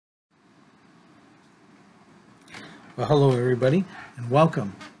Well, hello everybody, and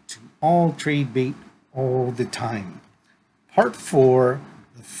welcome to All Trade Bait All the Time. Part 4,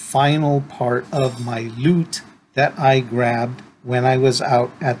 the final part of my loot that I grabbed when I was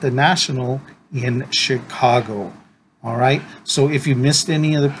out at the National in Chicago. All right, so if you missed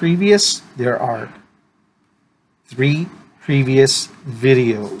any of the previous, there are 3 previous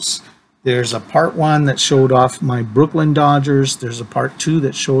videos. There's a part 1 that showed off my Brooklyn Dodgers. There's a part 2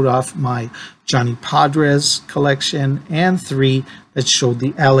 that showed off my Johnny Padres collection, and 3 that showed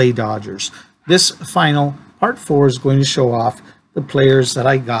the LA Dodgers. This final part 4 is going to show off the players that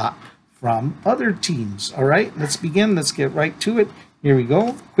I got from other teams. All right, let's begin. Let's get right to it. Here we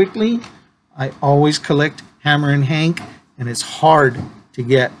go. Quickly, I always collect Hammer and Hank, and it's hard to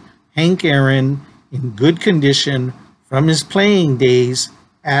get Hank Aaron in good condition from his playing days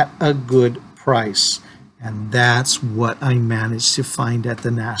at a good price, and that's what I managed to find at the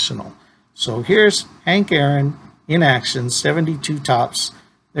National. So here's Hank Aaron in action, 72 tops.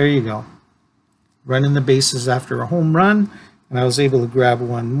 There you go, running the bases after a home run, and I was able to grab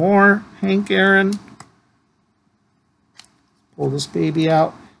one more Hank Aaron. Pull this baby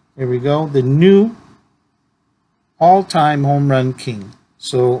out. There we go, the new all-time home run king.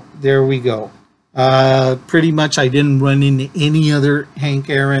 So there we go. Pretty much I didn't run into any other Hank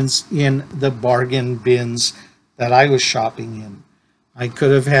Aaron's in the bargain bins that I was shopping in. I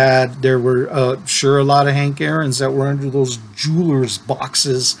could have had, there were sure a lot of Hank Aaron's that were under those jewelers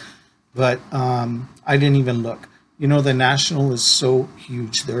boxes, but I didn't even look. You know, the National is so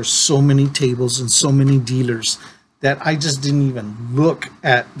huge. There are so many tables and so many dealers that I just didn't even look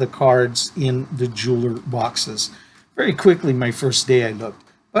at the cards in the jeweler boxes. Very quickly, my first day I looked.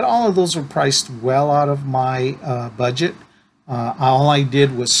 But all of those were priced well out of my budget. All I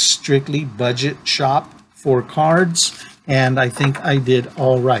did was strictly budget shop for cards, and I think I did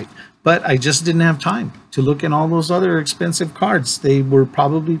all right. But I just didn't have time to look at all those other expensive cards. They were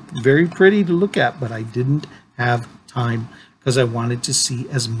probably very pretty to look at, but I didn't have time because I wanted to see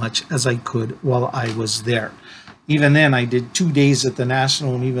as much as I could while I was there. Even then, I did 2 days at the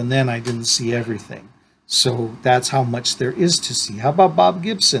National, and even then I didn't see everything. So that's how much there is to see. How about Bob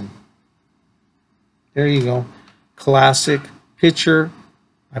Gibson? There you go. Classic pitcher.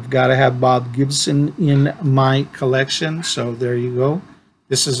 I've got to have Bob Gibson in my collection. So there you go.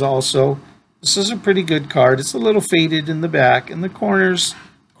 This is a pretty good card. It's a little faded in the back, and the corners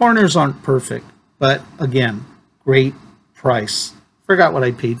aren't perfect. But again, great price. Forgot what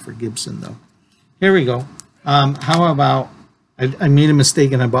I paid for Gibson though. Here we go. How about, I made a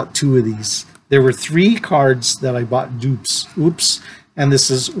mistake and I bought 2 of these. There were 3 cards that I bought dupes. Oops. And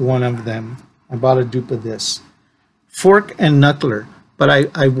this is one of them. I bought a dupe of this. Fork and Knuckler. But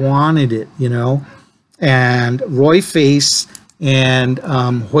I wanted it, you know. And Roy Face and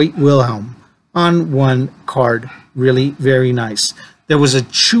Hoyt Wilhelm on one card. Really very nice. There was a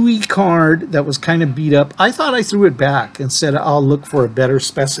Chewy card that was kind of beat up. I thought I threw it back and said I'll look for a better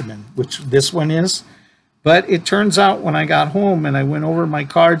specimen, which this one is. But it turns out when I got home and I went over my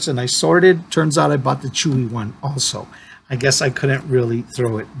cards and I sorted, turns out I bought the Chewy one also. I guess I couldn't really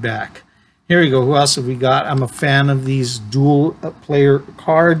throw it back. Here we go. Who else have we got? I'm a fan of these dual player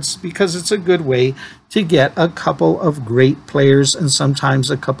cards because it's a good way to get a couple of great players and sometimes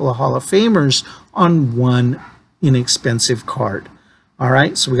a couple of Hall of Famers on one inexpensive card. All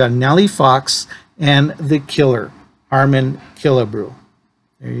right, so we got Nellie Fox and the Killer, Harmon Killebrew.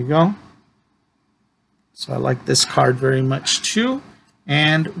 There you go. So I like this card very much too.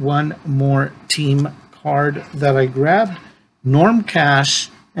 And one more team card that I grabbed. Norm Cash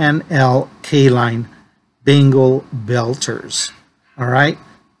and L. Kaline, Bengal Belters. All right.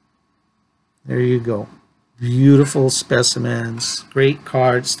 There you go. Beautiful specimens. Great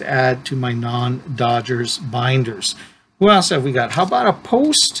cards to add to my non-Dodgers binders. Who else have we got? How about a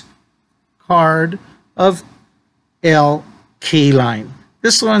post card of L. Kaline?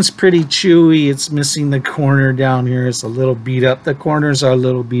 This one's pretty chewy. It's missing the corner down here. It's a little beat up. The corners are a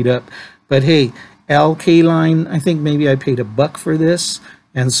little beat up. But hey, LK line, I think maybe I paid $1 for this.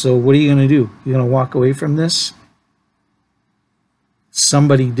 And so what are you going to do? You're going to walk away from this?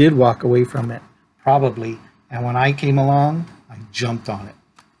 Somebody did walk away from it, probably. And when I came along, I jumped on it.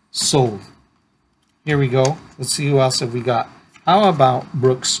 Sold. Here we go. Let's see who else have we got. How about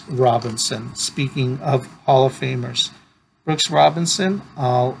Brooks Robinson? Speaking of Hall of Famers. Brooks Robinson,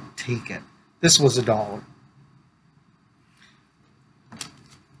 I'll take it. This was $1.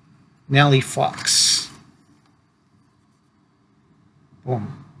 Nellie Fox.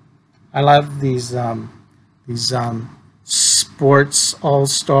 Boom. I love these Sports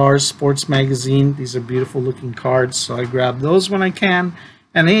All-Stars, Sports Magazine. These are beautiful looking cards, so I grab those when I can.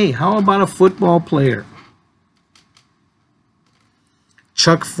 And hey, how about a football player?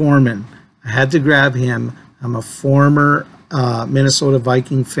 Chuck Foreman. I had to grab him. I'm a former Minnesota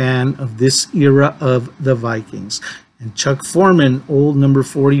Viking fan of this era of the Vikings. And Chuck Foreman, old number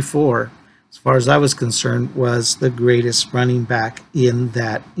 44, as far as I was concerned, was the greatest running back in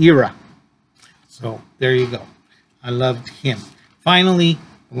that era. So there you go. I loved him. Finally,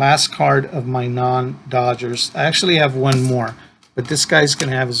 last card of my non-Dodgers. I actually have one more, but this guy's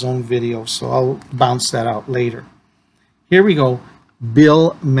going to have his own video, so I'll bounce that out later. Here we go.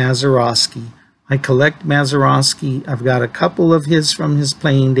 Bill Mazeroski. I collect Mazeroski. I've got a couple of his from his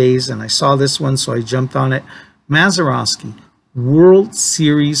playing days, and I saw this one, so I jumped on it. Mazeroski, World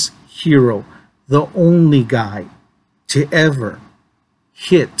Series hero, the only guy to ever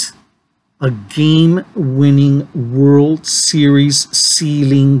hit a game-winning World Series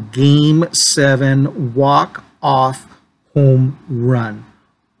sealing Game 7 walk-off home run.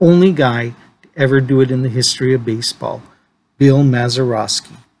 Only guy to ever do it in the history of baseball. Bill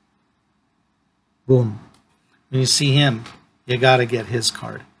Mazeroski. Boom. When you see him, you got to get his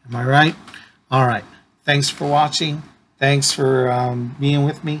card. Am I right? All right. Thanks for watching. Thanks for being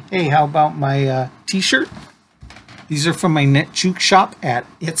with me. Hey, how about my t-shirt? These are from my Netjuke shop at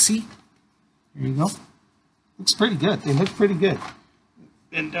Etsy. There you go. Looks pretty good. They look pretty good.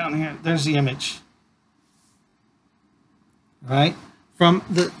 And down here, there's the image. All right? From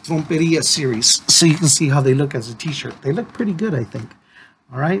the Tromperia series. So you can see how they look as a t-shirt. They look pretty good, I think.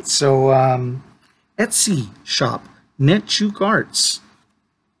 All right? So, Etsy shop, Netjuke Arts.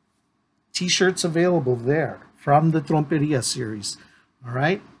 T-shirts available there from the Tromperia series. All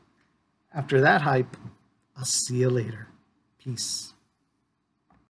right? After that hype, I'll see you later. Peace.